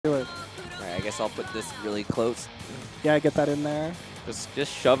I guess I'll put this really close. Yeah, get that in there.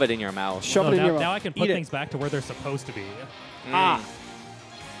 Just shove it in your mouth. Shove it in your mouth. Now I can put things back to where they're supposed to be. Ah.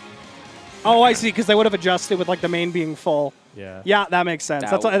 Oh, I see, because they would have adjusted with like the main being full. Yeah. Yeah, that makes sense.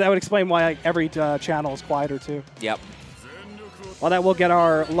 That would explain why like, every channel is quieter too. Yep. Well, that will get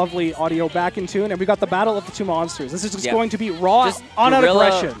our lovely audio back in tune, and we got the battle of the two monsters. This is just going to be raw on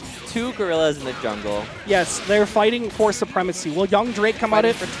aggression. Two gorillas in the jungle. Yes, they're fighting for supremacy. Will young Drake come out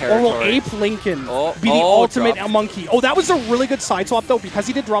it, or will Ape Lincoln be the ultimate monkey? Oh, that was a really good side swap, though, because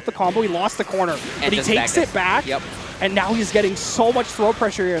he did drop the combo. He lost the corner, but he takes it back. Yep. And now he's getting so much throw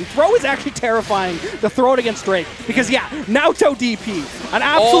pressure here. And throw is actually terrifying, the throw it against Drake. Because, yeah, Naoto DP, an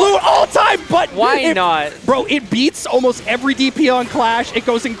absolute all-time button. Why not? Bro, it beats almost every DP on Clash. It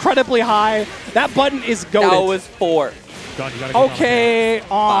goes incredibly high. That button is goated. That was 4. Okay.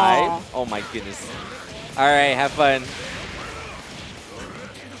 5. Oh, my goodness. All right, have fun.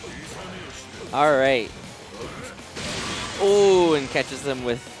 All right. Oh, and catches them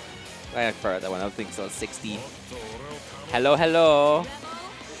with... I forgot that one. I don't think so. 60. Hello, hello.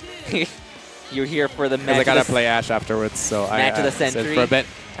 You're here for the match. Because I gotta play Ash afterwards, so match of the century for a bit.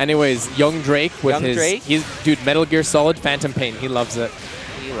 Anyways, young Drake with dude, Metal Gear Solid, Phantom Pain. He loves it.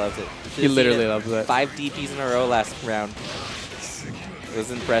 He loves it. He literally loves it. 5 DPs in a row last round. It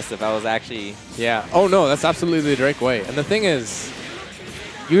was impressive. I was actually... Yeah. Oh no, that's absolutely the Drake way. And the thing is,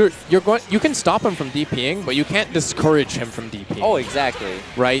 you can stop him from DPing, but you can't discourage him from DPing. Oh, exactly.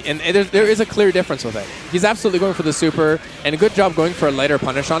 Right, and there is a clear difference with it. He's absolutely going for the super, and a good job going for a lighter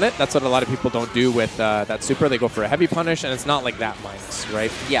punish on it. That's what a lot of people don't do with that super. They go for a heavy punish, and it's not like that minus,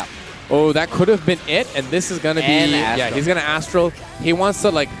 right? Yeah. Oh, that could have been it, and this is going to be... Yeah, he's going to Astral. He wants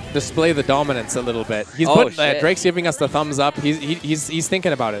to, like, display the dominance a little bit. He's Drake's giving us the thumbs up. He's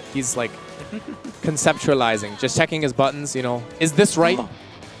thinking about it. He's, like, conceptualizing, just checking his buttons, you know. Is this right?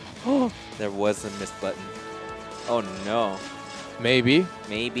 There was a missed button. Oh, no. Maybe.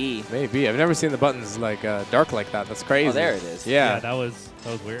 Maybe. Maybe. I've never seen the buttons, like, dark like that. That's crazy. Oh, there it is. Yeah. Yeah, that was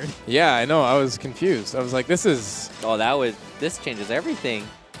weird. Yeah, I know. I was confused. I was like, this is... Oh, this changes everything.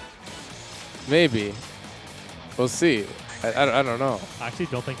 Maybe. We'll see. I don't know. I actually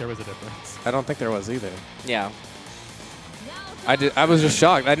don't think there was a difference. I don't think there was either. Yeah. I was just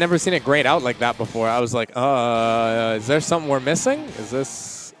shocked. I'd never seen it grayed out like that before. I was like, is there something we're missing? Is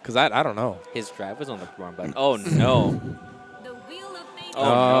this... Because I don't know. His drive was on the wrong button. Oh, no.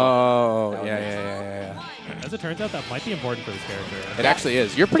 Oh, no. Yeah. As it turns out, that might be important for this character. It actually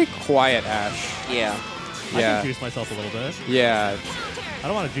is. You're pretty quiet, Ash. Yeah. I can juice myself a little bit. Yeah. I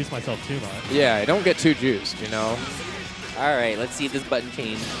don't want to juice myself too much. Yeah, don't get too juiced, you know? All right, let's see if this button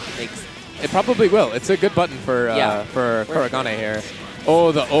change makes... It probably will. It's a good button for Kuragane here.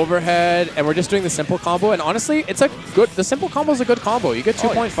 Oh, the overhead, and we're just doing the simple combo, and honestly, it's a good... The simple combo is a good combo. You get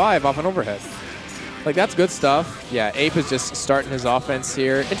 2.5 off an overhead. Like, that's good stuff. Yeah, Ape is just starting his offense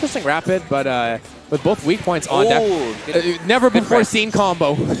here. Interesting rapid, but with both weak points on deck. Never before seen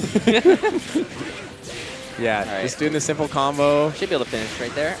combo. Yeah, just doing the simple combo. Should be able to finish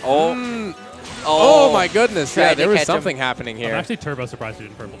right there. Oh my goodness. Yeah, there was something happening here. I'm actually turbo surprised he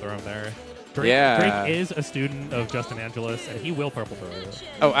didn't purple throw him there. Drake is a student of Justin Angelis, and he will purple throw it.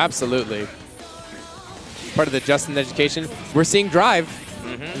 Oh, absolutely. Part of the Justin education. We're seeing drive.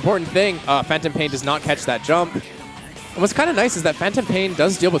 Important thing. Phantom Pain does not catch that jump. And what's kind of nice is that Phantom Pain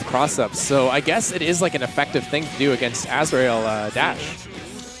does deal with cross-ups, so I guess it is like an effective thing to do against Azrael Dash.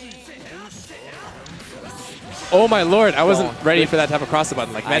 Oh my lord, I wasn't ready for that to have a cross-up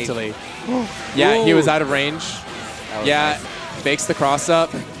button, like mentally. Yeah, he was out of range. Yeah, fakes the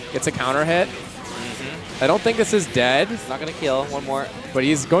cross-up, gets a counter hit. I don't think this is dead. It's not going to kill. One more. But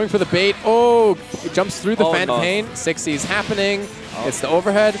he's going for the bait. Oh, jumps through the Phantom Pain. 60 is happening. It's the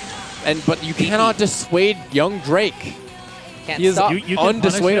overhead. But you cannot dissuade young Drake. He is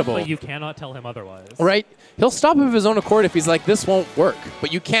undissuadable. But you cannot tell him otherwise. Right? He'll stop him of his own accord if he's like, this won't work.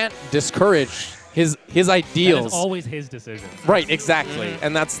 But you can't discourage his ideals. It's always his decision. Right, exactly.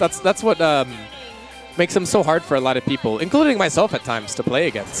 And that's what makes him so hard for a lot of people, including myself at times, to play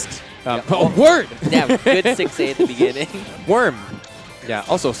against. Word! Yeah, good 6A at the beginning. Worm. Yeah,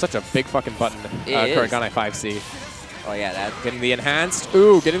 also such a big fucking button. Kuragane 5C. Oh, yeah, that. Getting the enhanced.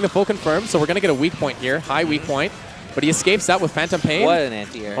 Ooh, getting the full confirm. So we're going to get a weak point here. High weak point. But he escapes that with Phantom Pain. What an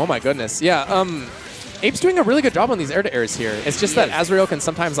anti-air. Oh, my goodness. Yeah, Ape's doing a really good job on these air-to-airs here. It's just that Azrael can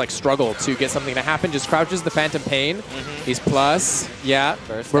sometimes like struggle to get something to happen. Just crouches the Phantom Pain. He's plus. Yeah,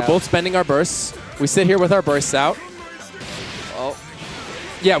 we're both spending our bursts. We sit here with our bursts out. Oh.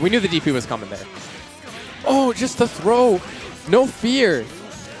 Yeah, we knew the DP was coming there. Oh, just the throw. No fear.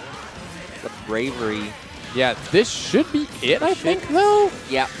 The bravery. Yeah, this should be it, I think, though?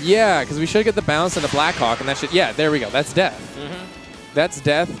 Yeah. Yeah, because we should get the bounce and the Blackhawk, and that should... Yeah, there we go. That's death. That's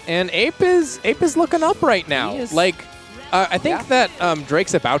death. And Ape is looking up right now. Like, I think that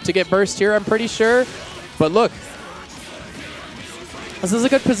Drake's about to get burst here, I'm pretty sure. But look, this is a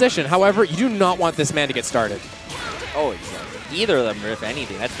good position. However, you do not want this man to get started. Oh, exactly. Either of them, if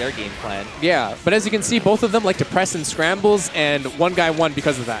anything. That's their game plan. Yeah, but as you can see, both of them like to press in scrambles, and one guy won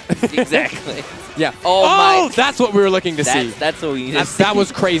because of that. Exactly. Yeah. Oh, my. That's what we were looking to see. That's what we needed to see. That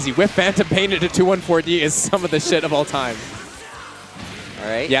was crazy. With Phantom Pain into 214D is some of the shit of all time. All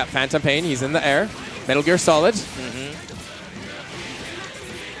right. Yeah, Phantom Pain, he's in the air. Metal Gear Solid.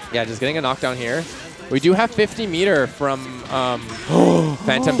 Yeah, just getting a knockdown here. We do have 50 meter from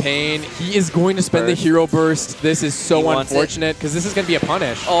Phantom Pain. He is going to spend the hero burst. This is so unfortunate because this is going to be a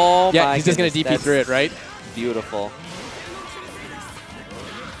punish. Oh, yeah, he's just going to DP through it, right? Beautiful.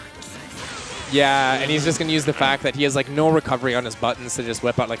 Yeah, and he's just going to use the fact that he has like no recovery on his buttons to just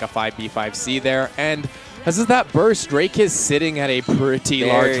whip out like a 5B, 5C there. And this is that burst. Drake is sitting at a pretty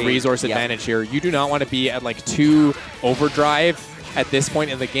large resource advantage here. You do not want to be at like 2 overdrive at this point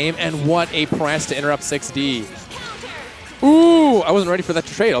in the game, and what a press to interrupt 6D. Ooh, I wasn't ready for that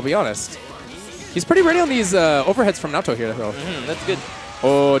to trade, I'll be honest. He's pretty ready on these overheads from Naoto here, though. That's good.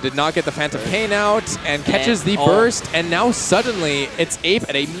 Oh, did not get the Phantom Pain out, and catches the burst, and now suddenly it's Ape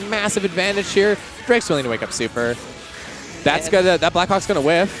at a massive advantage here. Drake's willing to wake up super. That's gonna, that Blackhawk's going to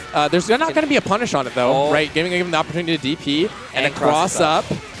whiff. There's not going to be a punish on it, though, right? Giving him the opportunity to DP, and a cross up.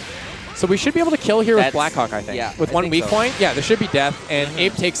 So we should be able to kill here with Blackhawk, I think. Yeah, with one weak point, yeah, there should be death. And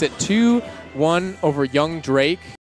Ape takes it 2-1 over young Drake.